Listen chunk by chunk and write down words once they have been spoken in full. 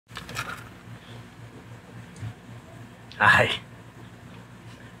Hi.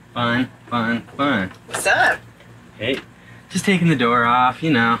 Fun, fun, fun. What's up? Hey, just taking the door off,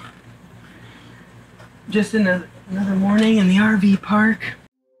 you know. Just another morning in the RV park.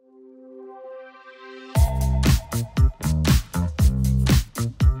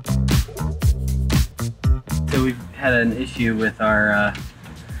 So we've had an issue with our,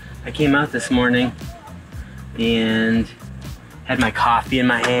 I came out this morning and had my coffee in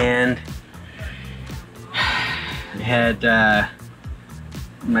my hand. I had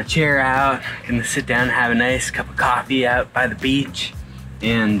my chair out, gonna sit down and have a nice cup of coffee out by the beach,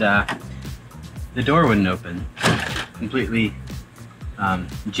 and the door wouldn't open, completely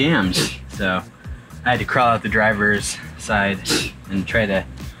jammed. So I had to crawl out the driver's side and try to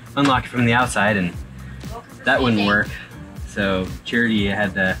unlock it from the outside, and that wouldn't work. So Charity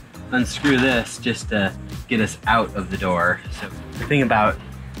had to unscrew this just to get us out of the door. So the thing about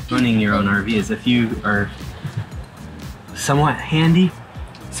owning your own RV is if you are somewhat handy,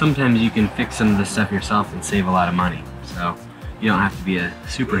 sometimes you can fix some of this stuff yourself and save a lot of money. So you don't have to be a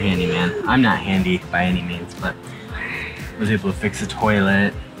super handyman. I'm not handy by any means, but I was able to fix a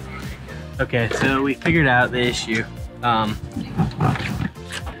toilet. Okay, so we figured out the issue. Watch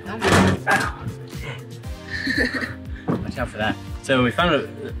out for that. So we found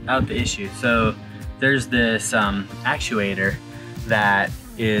out the issue. So there's this actuator that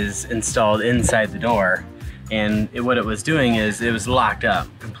is installed inside the door, and what it was doing is it was locked up,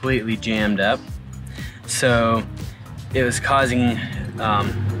 completely jammed up. So it was causing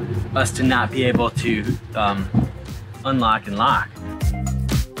us to not be able to unlock and lock.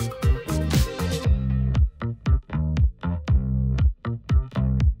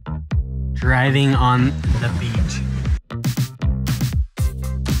 Driving on the beach.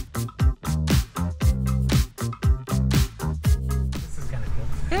 This is kind of cool.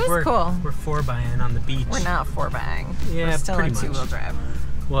 It is cool. We're 4x-ing on the beach. We're not 4x-ing. Yeah, we're still in two-wheel drive.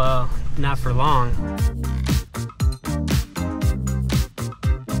 Well, not for long.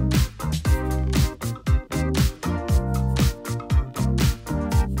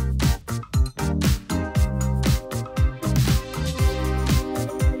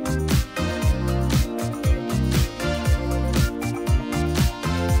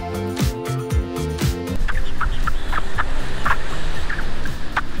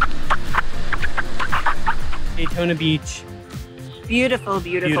 Daytona Beach. Beautiful,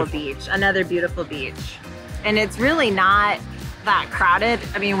 beautiful beach. Another beautiful beach. And it's really not that crowded.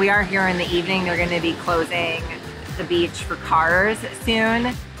 I mean, we are here in the evening. They're going to be closing the beach for cars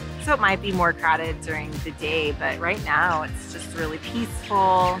soon. So it might be more crowded during the day, but right now it's just really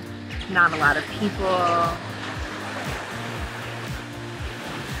peaceful. Not a lot of people.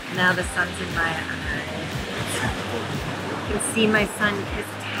 Now the sun's in my eyes. You can see my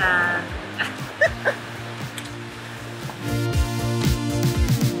sun-kissed tan.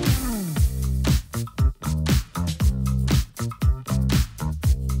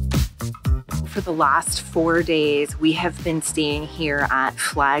 For the last 4 days, we have been staying here at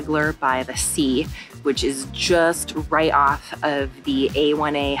Flagler by the Sea, which is just right off of the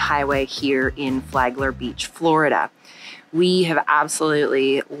A1A highway here in Flagler Beach, Florida. We have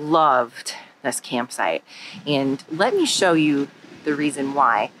absolutely loved this campsite, and let me show you the reason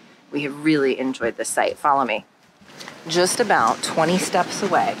why we have really enjoyed this site. Follow me. Just about 20 steps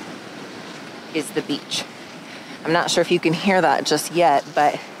away is the beach. I'm not sure if you can hear that just yet,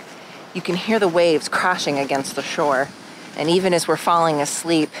 but you can hear the waves crashing against the shore. And even as we're falling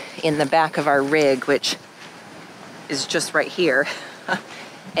asleep in the back of our rig, which is just right here,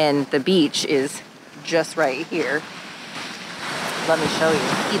 and the beach is just right here. Let me show you.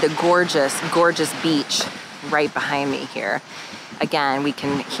 See the gorgeous, gorgeous beach right behind me here. Again, we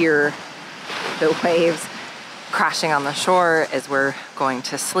can hear the waves crashing on the shore as we're going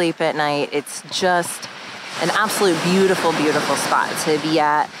to sleep at night. It's just an absolute beautiful, beautiful spot to be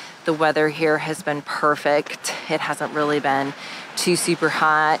at. The weather here has been perfect. It hasn't really been too super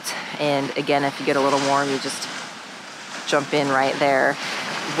hot. And again, if you get a little warm, you just jump in right there.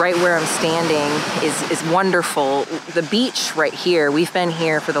 Right where I'm standing is wonderful. The beach right here, we've been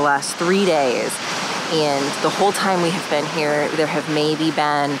here for the last 3 days. And the whole time we have been here, there have maybe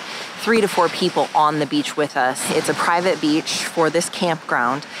been 3 to 4 people on the beach with us. It's a private beach for this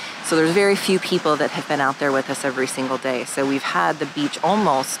campground. So there's very few people that have been out there with us every single day. So we've had the beach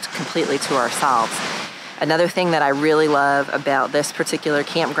almost completely to ourselves. Another thing that I really love about this particular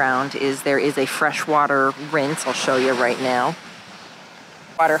campground is there is a freshwater rinse. I'll show you right now.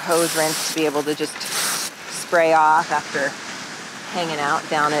 Water hose rinse to be able to just spray off after hanging out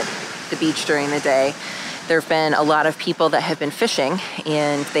down at the beach during the day. There have been a lot of people that have been fishing,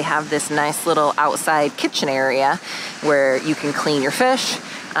 and they have this nice little outside kitchen area where you can clean your fish,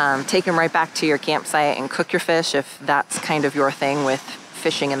 take them right back to your campsite and cook your fish if that's kind of your thing with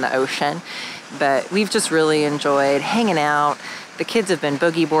fishing in the ocean. But we've just really enjoyed hanging out. The kids have been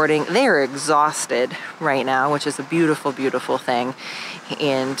boogie boarding. They are exhausted right now, which is a beautiful, beautiful thing.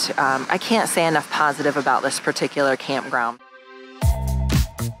 And I can't say enough positive about this particular campground.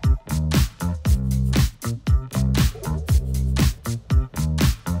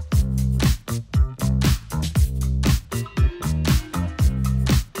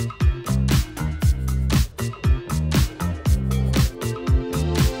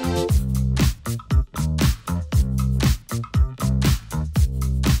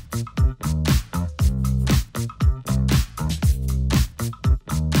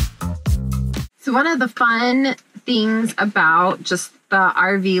 So one of the fun things about just the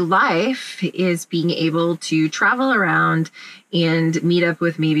RV life is being able to travel around and meet up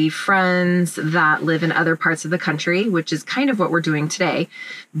with maybe friends that live in other parts of the country, which is kind of what we're doing today.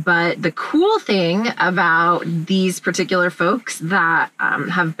 But the cool thing about these particular folks that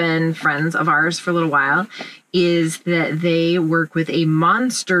have been friends of ours for a little while is that they work with a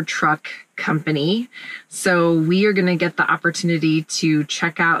monster truck company. So we are going to get the opportunity to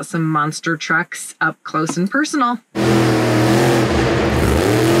check out some monster trucks up close and personal.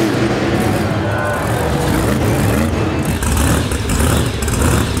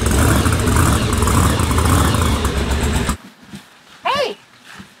 Hey!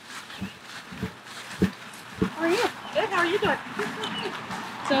 How are you? Good, how are you doing?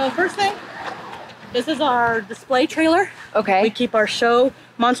 So first thing, this is our display trailer. Okay. We keep our show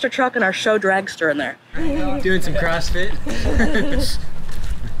monster truck and our show dragster in there. Doing some CrossFit.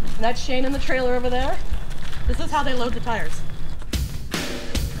 And that's Shane in the trailer over there. This is how they load the tires.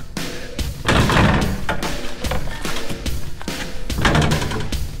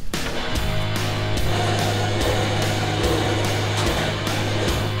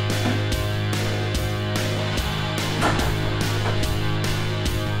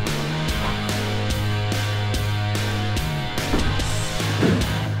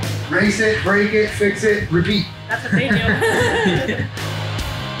 Race it, break it, fix it, repeat. That's what they do.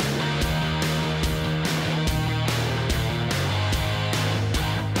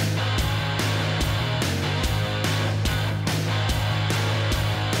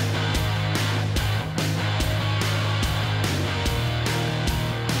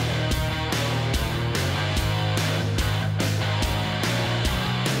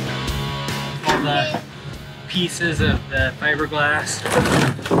 All the pieces of the fiberglass.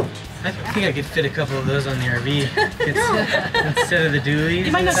 I think I could fit a couple of those on the RV instead of the dualies.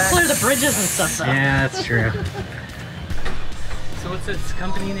 You might have to clear the bridges and stuff though. Yeah, that's true. So what's its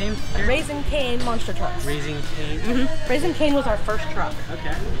company name? here? Razin Kane Monster Trucks. Razin Kane? Mm-hmm. Razin Kane was our first truck.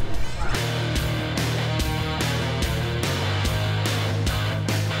 Okay.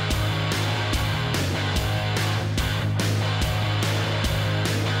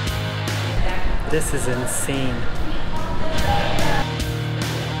 This is insane.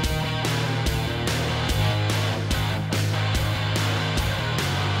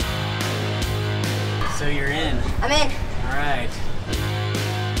 So you're in. I'm in. All right.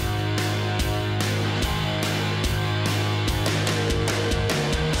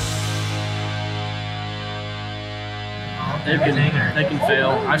 They can fail.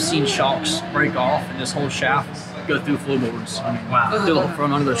 I've seen shocks break off and this whole shaft go through floorboards. I mean, wow. Through the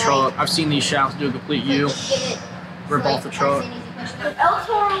front under the truck. I've seen these shafts do a complete U, rip off the truck. The El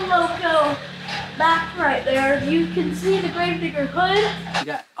Toro logo back right there. You can see the Gravedigger hood. You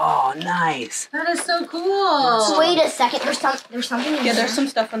got, oh, nice. That is so cool. Wait a second. There's something in Yeah, there. there's some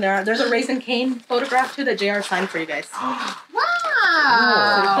stuff in there. There's a Razin Kane photograph too that JR signed for you guys. Wow.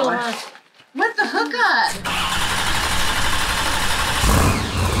 Cool. What the hookup?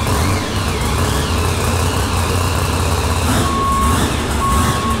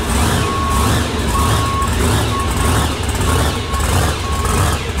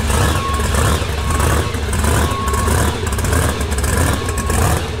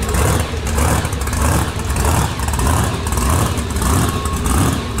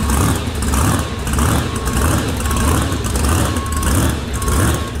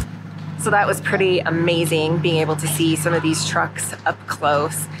 So that was pretty amazing being able to see some of these trucks up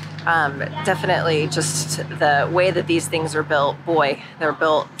close. Definitely just the way that these things are built, boy, they're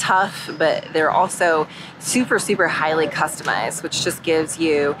built tough, but they're also super, super highly customized, which just gives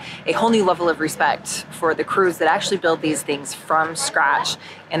you a whole new level of respect for the crews that actually build these things from scratch.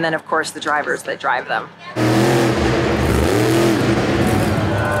 And then of course the drivers that drive them.